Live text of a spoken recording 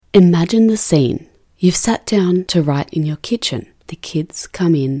Imagine the scene. You've sat down to write in your kitchen. The kids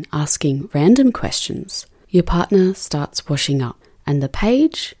come in asking random questions. Your partner starts washing up. And the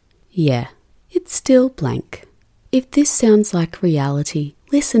page? Yeah, it's still blank. If this sounds like reality,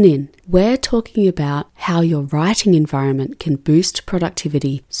 listen in. We're talking about how your writing environment can boost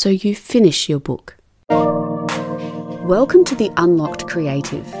productivity so you finish your book. Welcome to the Unlocked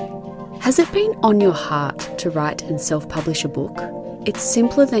Creative. Has it been on your heart to write and self-publish a book? It's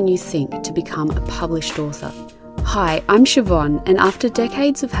simpler than you think to become a published author. Hi, I'm Siobhan, and after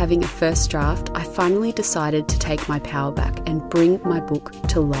decades of having a first draft, I finally decided to take my power back and bring my book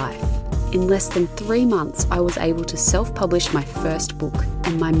to life. In less than 3 months, I was able to self-publish my first book,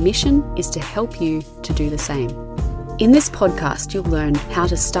 and my mission is to help you to do the same. In this podcast, you'll learn how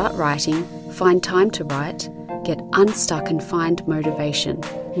to start writing, find time to write, get unstuck and find motivation,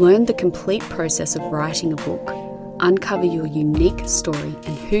 learn the complete process of writing a book, uncover your unique story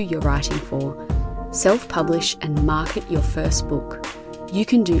and who you're writing for, self-publish and market your first book. You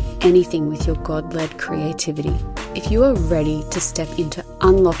can do anything with your God-led creativity. If you are ready to step into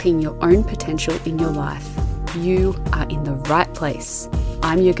unlocking your own potential in your life, you are in the right place.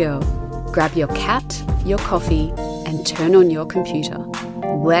 I'm your girl. Grab your cat, your coffee, and turn on your computer.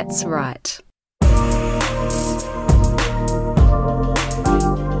 Let's write.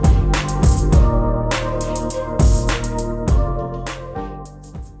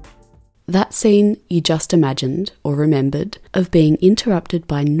 That scene you just imagined or remembered of being interrupted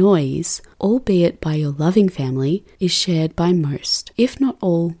by noise, albeit by your loving family, is shared by most, if not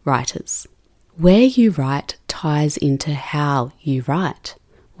all, writers. Where you write ties into how you write.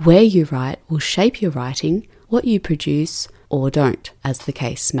 Where you write will shape your writing, what you produce or don't, as the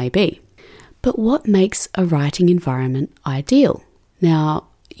case may be. But what makes a writing environment ideal? Now,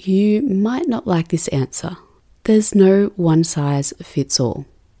 you might not like this answer. There's no one size fits all.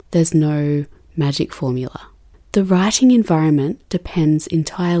 There's no magic formula. The writing environment depends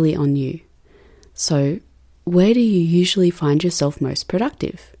entirely on you. So, where do you usually find yourself most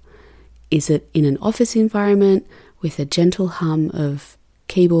productive? Is it in an office environment with a gentle hum of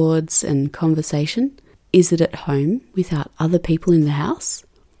keyboards and conversation? Is it at home without other people in the house?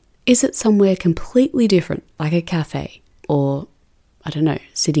 Is it somewhere completely different, like a cafe or,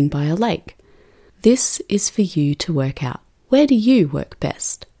 sitting by a lake? This is for you to work out. Where do you work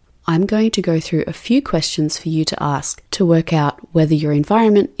best? I'm going to go through a few questions for you to ask to work out whether your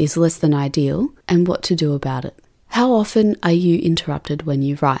environment is less than ideal and what to do about it. How often are you interrupted when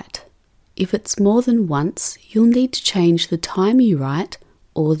you write? If it's more than once, you'll need to change the time you write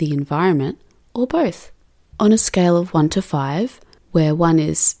or the environment or both. On a scale of 1 to 5, where 1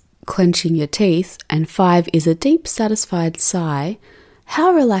 is clenching your teeth and 5 is a deep satisfied sigh,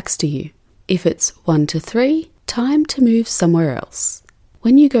 how relaxed are you? If it's 1 to 3, time to move somewhere else.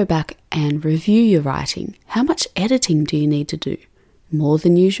 When you go back and review your writing, how much editing do you need to do? More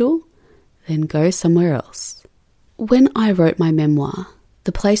than usual? Then go somewhere else. When I wrote my memoir,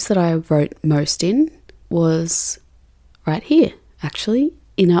 the place that I wrote most in was right here, actually,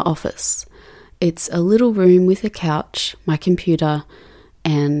 in our office. It's a little room with a couch, my computer,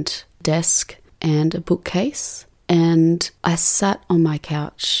 and desk, and a bookcase. And I sat on my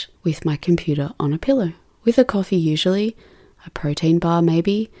couch with my computer on a pillow, with a coffee usually, a protein bar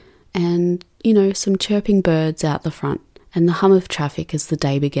maybe, and, some chirping birds out the front, and the hum of traffic as the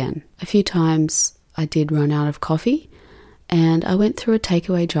day began. A few times I did run out of coffee, and I went through a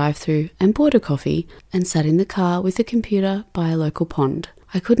takeaway drive-through and bought a coffee and sat in the car with the computer by a local pond.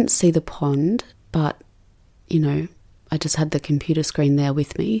 I couldn't see the pond, but, I just had the computer screen there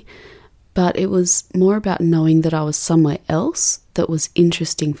with me. But it was more about knowing that I was somewhere else that was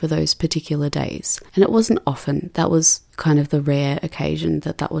interesting for those particular days. And it wasn't often. That was kind of the rare occasion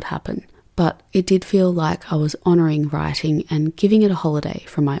that would happen. But it did feel like I was honouring writing and giving it a holiday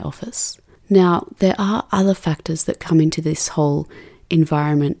from my office. Now, there are other factors that come into this whole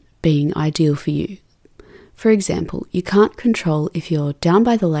environment being ideal for you. For example, you can't control if you're down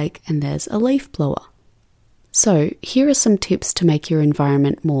by the lake and there's a leaf blower. So, here are some tips to make your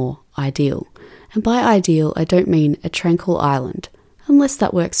environment more ideal. And by ideal, I don't mean a tranquil island, unless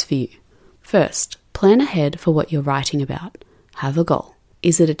that works for you. First, plan ahead for what you're writing about. Have a goal.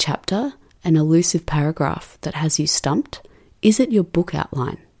 Is it a chapter, an elusive paragraph that has you stumped? Is it your book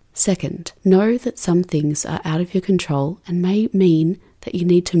outline? Second, know that some things are out of your control and may mean that you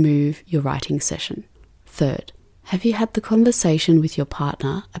need to move your writing session. Third, have you had the conversation with your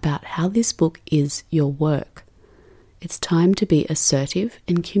partner about how this book is your work? It's time to be assertive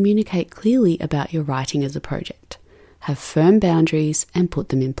and communicate clearly about your writing as a project. Have firm boundaries and put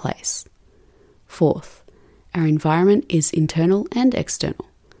them in place. Fourth, our environment is internal and external.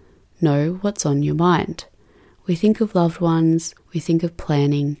 know what's on your mind. We think of loved ones, we think of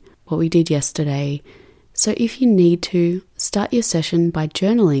planning, what we did yesterday. So if you need to, start your session by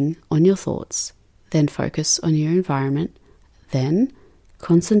journaling on your thoughts, then focus on your environment, then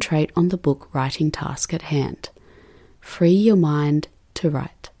concentrate on the book writing task at hand. Free your mind to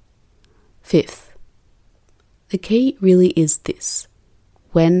write. 5th, the key really is this.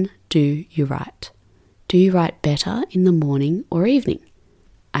 When do you write? Do you write better in the morning or evening?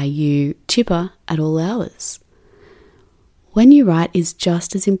 Are you chipper at all hours? When you write is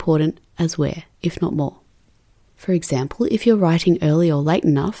just as important as where, if not more. For example, if you're writing early or late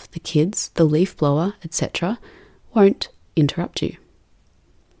enough, the kids, the leaf blower, etc. won't interrupt you.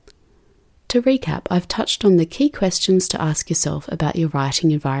 To recap, I've touched on the key questions to ask yourself about your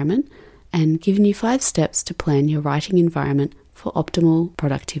writing environment and given you 5 steps to plan your writing environment for optimal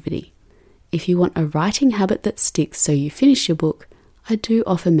productivity. If you want a writing habit that sticks so you finish your book, I do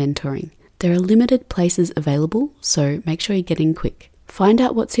offer mentoring. There are limited places available, so make sure you get in quick. Find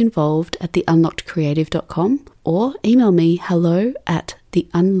out what's involved at theunlockedcreative.com or email me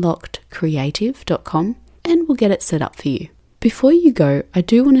hello@theunlockedcreative.com and we'll get it set up for you. Before you go, I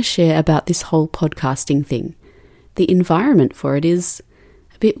do want to share about this whole podcasting thing. The environment for it is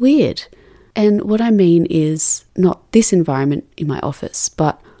a bit weird. And what I mean is not this environment in my office,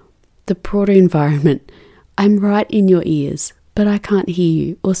 but the broader environment. I'm right in your ears, but I can't hear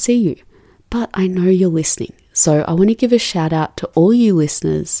you or see you. But I know you're listening. So I want to give a shout out to all you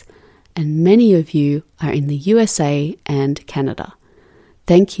listeners, and many of you are in the USA and Canada.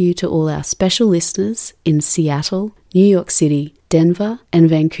 Thank you to all our special listeners in Seattle, New York City, Denver, and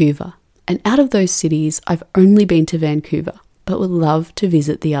Vancouver. And out of those cities, I've only been to Vancouver, but would love to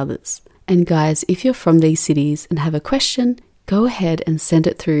visit the others. And guys, if you're from these cities and have a question, go ahead and send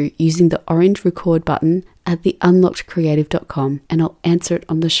it through using the orange record button at theunlockedcreative.com and I'll answer it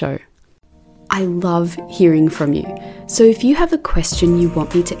on the show. I love hearing from you. So if you have a question you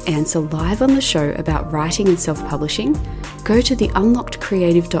want me to answer live on the show about writing and self-publishing, go to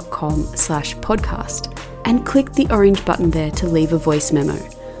theunlockedcreative.com/podcast and click the orange button there to leave a voice memo.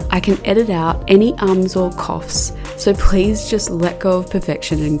 I can edit out any ums or coughs, so please just let go of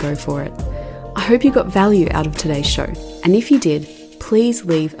perfection and go for it. I hope you got value out of today's show, and if you did, please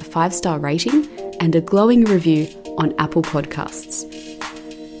leave a 5-star rating and a glowing review on Apple Podcasts.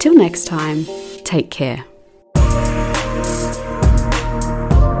 Till next time, take care.